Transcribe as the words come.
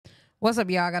What's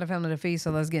up, y'all? I got a family to feed, so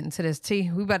let's get into this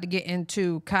tea. We about to get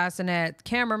into Cenat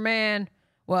cameraman.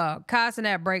 Well,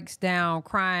 Cenat breaks down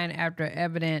crying after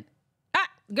evident.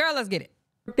 Girl, let's get it.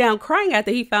 Down crying after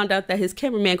he found out that his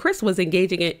cameraman Chris was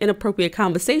engaging in inappropriate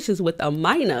conversations with a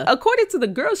minor. According to the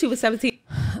girl, she was 17.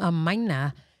 A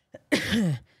minor.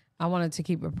 I wanted to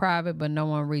keep it private, but no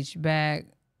one reached back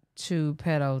to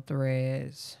pedo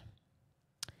threads.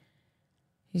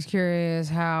 He's curious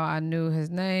how I knew his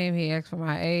name. He asked for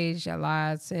my age. I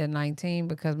lied, said 19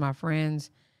 because my friends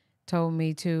told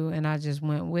me to, and I just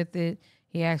went with it.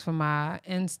 He asked for my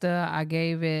Insta. I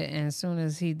gave it, and as soon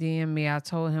as he DM'd me, I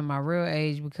told him my real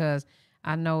age because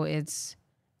I know it's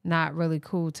not really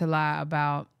cool to lie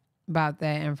about that.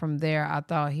 And from there, I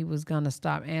thought he was going to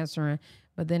stop answering,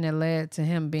 but then it led to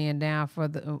him being down for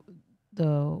the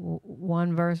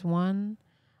 1 verse 1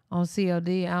 on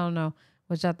COD. I don't know,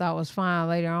 which I thought was fine.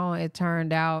 Later on, it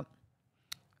turned out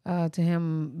to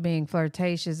him being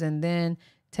flirtatious and then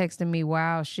texting me,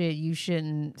 wow, shit, you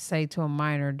shouldn't say to a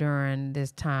minor during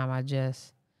this time. The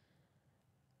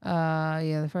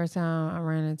first time I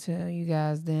ran into you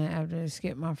guys, then after I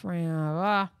skipped my friend,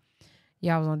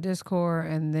 y'all was on Discord,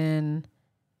 and then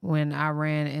when I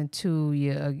ran into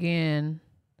you again,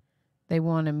 they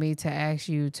wanted me to ask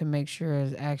you to make sure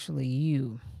it's actually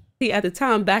you. At the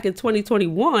time, back in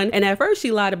 2021, and at first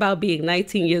she lied about being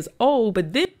 19 years old,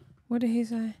 but then... What did he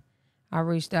say? I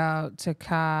reached out to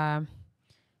Kai.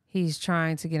 He's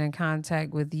trying to get in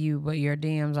contact with you, but your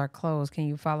DMs are closed. Can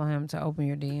you follow him to open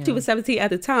your DMs? She was 17 at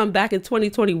the time, back in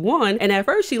 2021, and at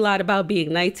first she lied about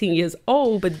being 19 years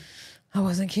old, but... I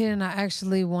wasn't kidding. I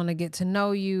actually want to get to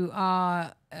know you. LMAO,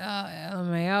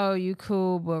 you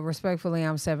cool, but respectfully,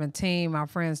 I'm 17. My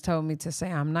friends told me to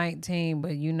say I'm 19,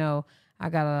 but you know, I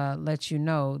gotta let you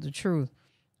know the truth.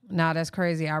 Nah, that's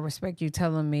crazy. I respect you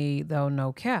telling me, though,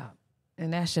 no cap.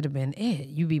 And that should have been it.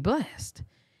 You be blessed.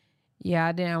 Yeah,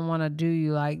 I didn't want to do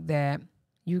you like that.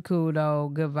 You cool, though.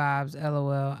 Good vibes,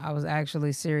 LOL. I was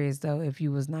actually serious, though, if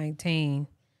you was 19,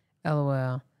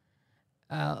 LOL.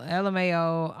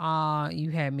 LMAO, you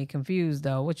had me confused,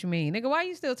 though. What you mean? Nigga, why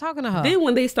you still talking to her? Then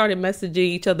when they started messaging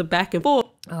each other back and forth.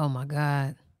 Oh, my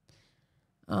God.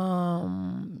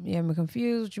 You had me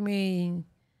confused. What you mean?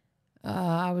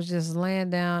 I was just laying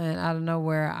down and out of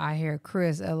nowhere I hear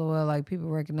Chris, LOL, like people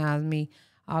recognize me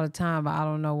all the time, but I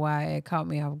don't know why it caught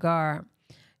me off guard.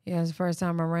 Yeah, it's the first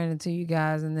time I ran into you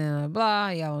guys, and then blah,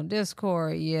 y'all on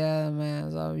Discord. Yeah,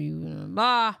 man, so you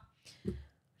blah. What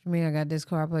you mean I got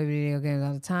Discord? I play video games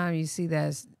all the time. You see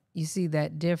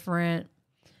that different.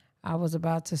 I was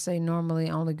about to say normally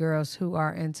only girls who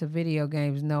are into video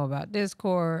games know about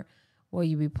Discord. Will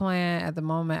you be playing? At the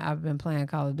moment, I've been playing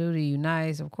Call of Duty. You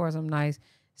nice? Of course I'm nice.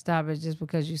 Stop it just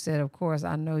because you said, of course,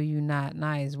 I know you not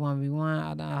nice.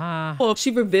 1v1. Well,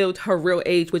 she revealed her real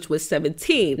age, which was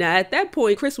 17. Now, at that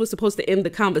point, Chris was supposed to end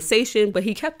the conversation, but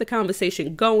he kept the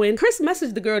conversation going. Chris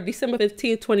messaged the girl December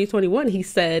 15, 2021. He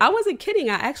said, I wasn't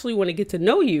kidding. I actually want to get to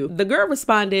know you. The girl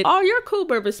responded, oh, you're cool,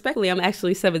 but respectfully, I'm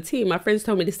actually 17. My friends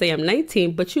told me to say I'm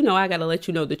 19, but you know, I got to let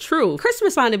you know the truth. Chris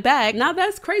responded back, now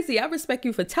that's crazy. I respect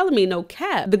you for telling me, no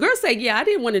cap. The girl said, yeah, I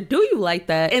didn't want to do you like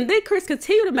that. And then Chris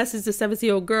continued to message the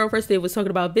 17-year-old girl. First they was talking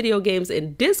about video games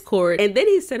in Discord, and then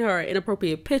he sent her an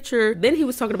inappropriate picture. Then he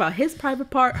was talking about his private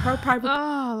part, her private.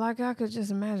 Oh, like I could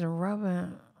just imagine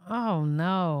rubbing. Oh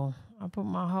no, I put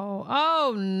my whole.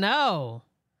 Oh no,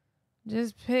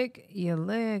 just pick your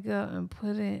leg up and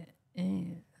put it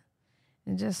in,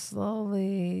 and just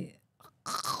slowly.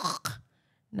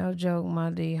 No joke, my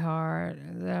D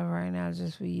hard. That right now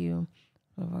just for you.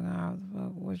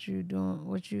 What you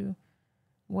doing?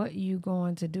 What you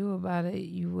going to do about it?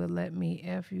 You would let me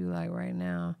F you like right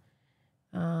now.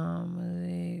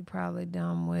 Probably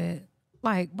done with,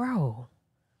 like, bro.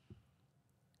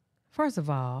 First of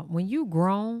all, when you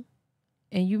grown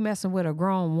and you messing with a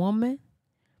grown woman,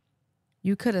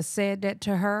 you could have said that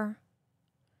to her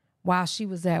while she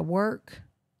was at work.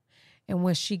 And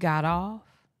when she got off,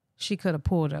 she could have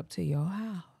pulled up to your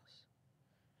house.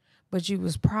 But you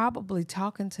was probably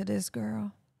talking to this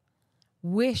girl,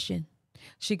 wishing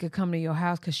she could come to your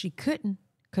house because she couldn't,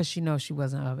 because she knows she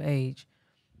wasn't of age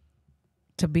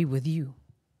to be with you.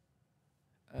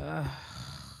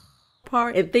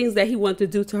 Part and things that he wanted to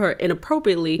do to her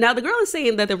inappropriately. Now the girl is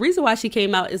saying that the reason why she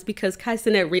came out is because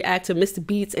Cenat reacted to Mr.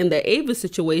 Beats and the Ava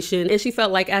situation, and she felt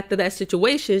like after that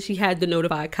situation she had to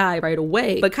notify Kai right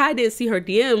away. But Kai didn't see her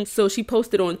DM, so she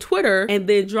posted on Twitter, and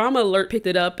then Drama Alert picked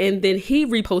it up, and then he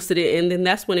reposted it, and then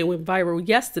that's when it went viral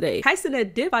yesterday.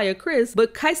 Cenat did fire Chris,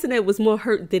 but Cenat was more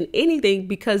hurt than anything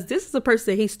because this is a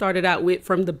person he started out with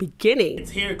from the beginning.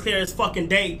 It's here clear as fucking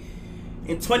day.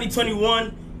 In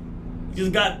 2021,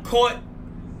 just got caught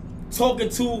talking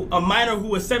to a minor who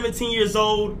was 17 years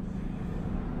old.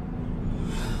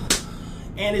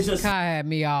 And it's just Kai had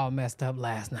me all messed up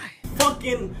last night.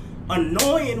 Fucking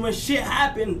annoying when shit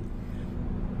happen.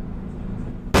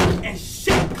 And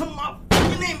shit come my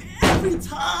fucking name every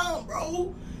time,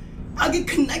 bro. I get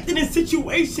connected in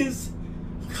situations.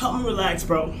 Come and relax,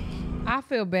 bro. I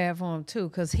feel bad for him too,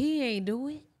 cause he ain't do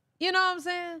it. You know what I'm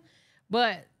saying?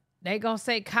 But they gonna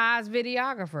say Kai's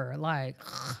videographer, like.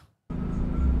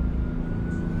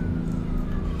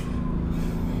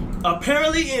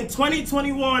 Apparently in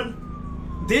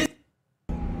 2021, this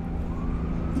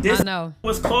I know.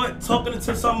 was caught talking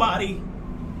to somebody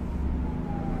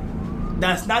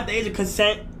that's not the age of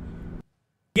consent.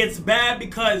 Gets bad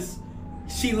because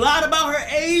she lied about her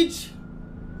age.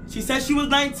 She said she was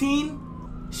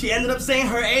 19. She ended up saying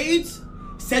her age.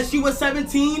 Said she was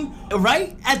 17.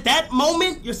 Right at that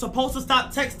moment, you're supposed to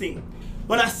stop texting.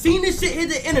 When I seen this shit hit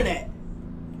the internet,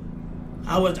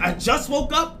 I just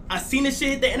woke up. I seen this shit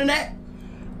hit the internet.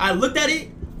 I looked at it.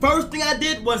 First thing I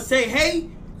did was say, hey,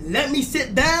 let me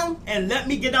sit down and let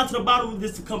me get down to the bottom of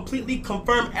this to completely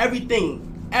confirm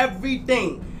everything.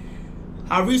 Everything.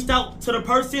 I reached out to the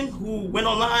person who went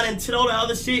online and did all the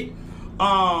other shit.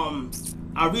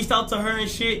 I reached out to her and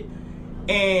shit.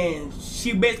 And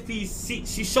she basically,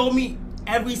 she showed me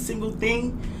every single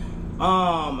thing.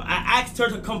 I asked her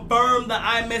to confirm the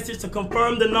iMessage, to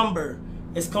confirm the number.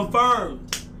 It's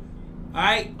confirmed.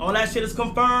 Alright? All that shit is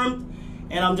confirmed.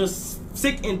 And I'm just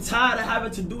sick and tired of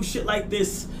having to do shit like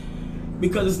this.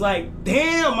 Because it's like,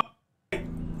 damn.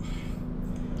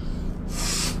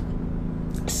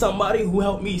 Somebody who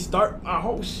helped me start my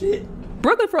whole shit.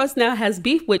 Brooklyn Frost now has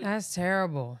beef with... That's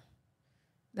terrible.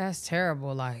 That's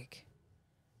terrible. Like,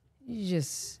 you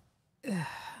just...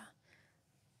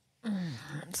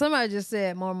 Somebody just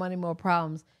said more money, more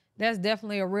problems. That's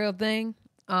definitely a real thing.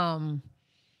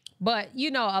 But, you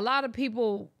know, a lot of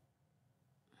people...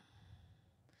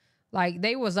 Like,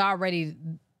 they was already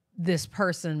this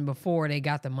person before they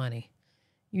got the money.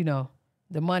 You know,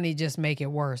 the money just make it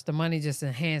worse. The money just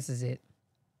enhances it.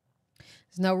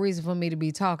 There's no reason for me to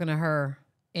be talking to her.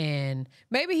 And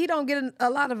maybe he don't get a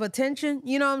lot of attention.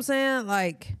 You know what I'm saying?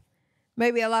 Like,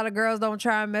 maybe a lot of girls don't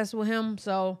try and mess with him.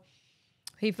 So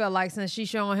he felt like since she's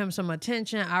showing him some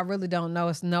attention, I really don't know.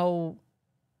 It's no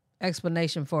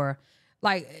explanation for...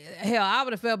 Like, hell, I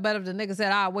would have felt better if the nigga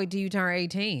said, I'll wait till you turn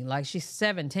 18. Like, she's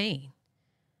 17.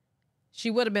 She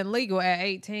would have been legal at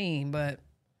 18, but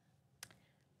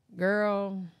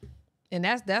girl, and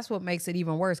that's what makes it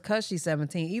even worse because she's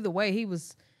 17. Either way, he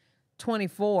was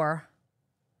 24.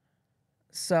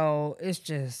 So it's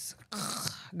just,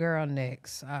 girl,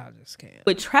 next. I just can't.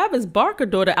 With Travis Barker's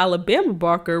daughter, Alabama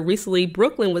Barker, recently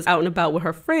Brooklyn was out and about with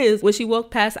her friends when she walked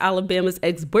past Alabama's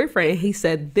ex-boyfriend, and he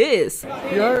said this. You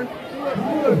heard?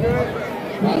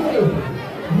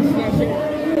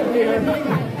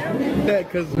 That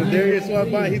because when Darius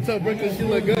walked by, he told Brooklyn she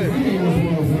looked good.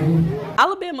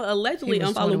 Alabama allegedly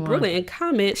unfollowed Brooklyn and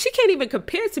comment, she can't even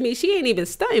compare to me. She ain't even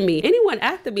stunting me. Anyone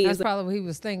after me That's is probably what he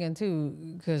was thinking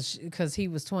too, because he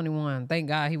was 21. Thank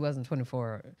God he wasn't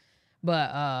 24.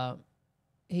 But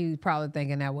he was probably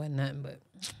thinking that wasn't nothing but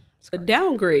a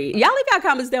downgrade. Y'all leave y'all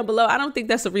comments down below. I don't think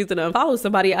that's a reason to unfollow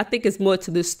somebody. I think it's more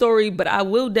to this story, but I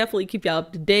will definitely keep y'all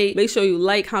up to date. Make sure you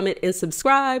like, comment, and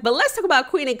subscribe. But let's talk about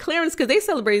Queen and Clarence because they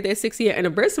celebrated their 6-year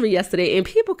anniversary yesterday and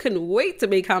people couldn't wait to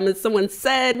make comments. Someone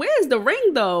said, where's the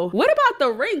ring though? What about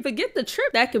the ring? Forget the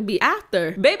trip. That could be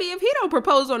after. Baby, if he don't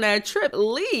propose on that trip,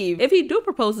 leave. If he do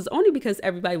propose, it's only because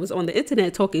everybody was on the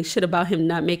internet talking shit about him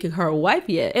not making her a wife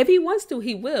yet. If he wants to,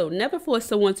 he will. Never force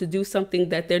someone to do something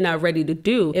that they're not ready to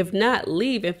do. If not,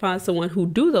 leave and find someone who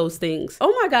do those things.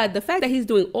 Oh my God, the fact that he's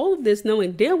doing all of this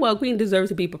knowing damn well Queen deserves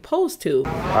to be proposed to.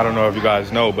 I don't know if you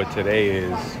guys know, but today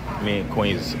is me and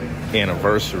Queen's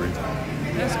anniversary.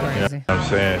 that's crazy. You know what I'm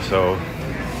saying? So,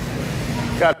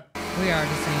 We already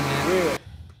seen that.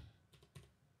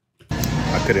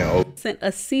 I couldn't Sent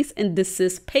a cease and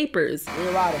desist papers.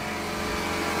 Real rider.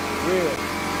 Real.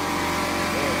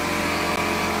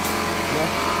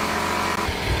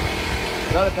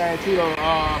 Another thing too though,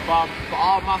 for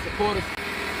all my supporters, I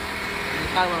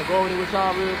just kind of want to go over there with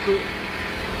y'all real quick.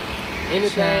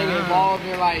 Anything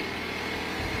involving like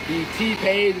the T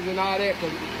pages and all that,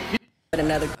 cause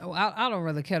I don't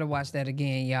really care to watch that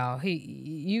again, y'all.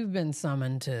 You've been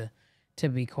summoned to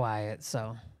be quiet,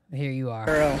 so here you are.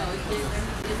 Girl.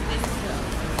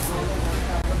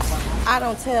 I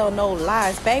don't tell no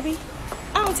lies, baby.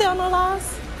 I don't tell no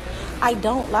lies. I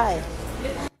don't lie.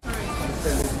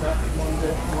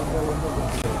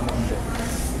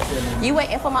 You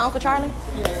waiting for my Uncle Charlie?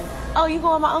 Yeah. Oh, you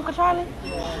going with my Uncle Charlie?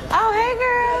 Oh, hey,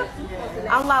 girl.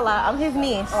 I'm Lala. I'm his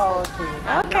niece. Oh,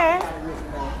 okay.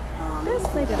 This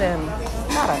nigga done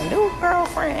got a new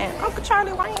girlfriend. Uncle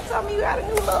Charlie, why you tell me you got a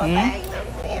new little thing? You know what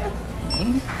I'm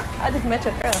saying? I just met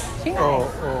your girl. She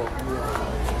nice.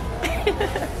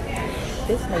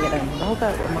 This nigga done broke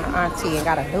up with my auntie and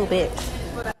got a new bitch.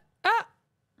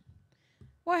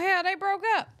 Well, hell, they broke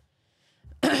up.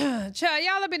 Child,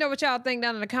 y'all let me know what y'all think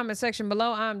down in the comment section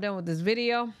below. I'm done with this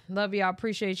video. Love y'all.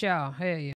 Appreciate y'all. Hell yeah.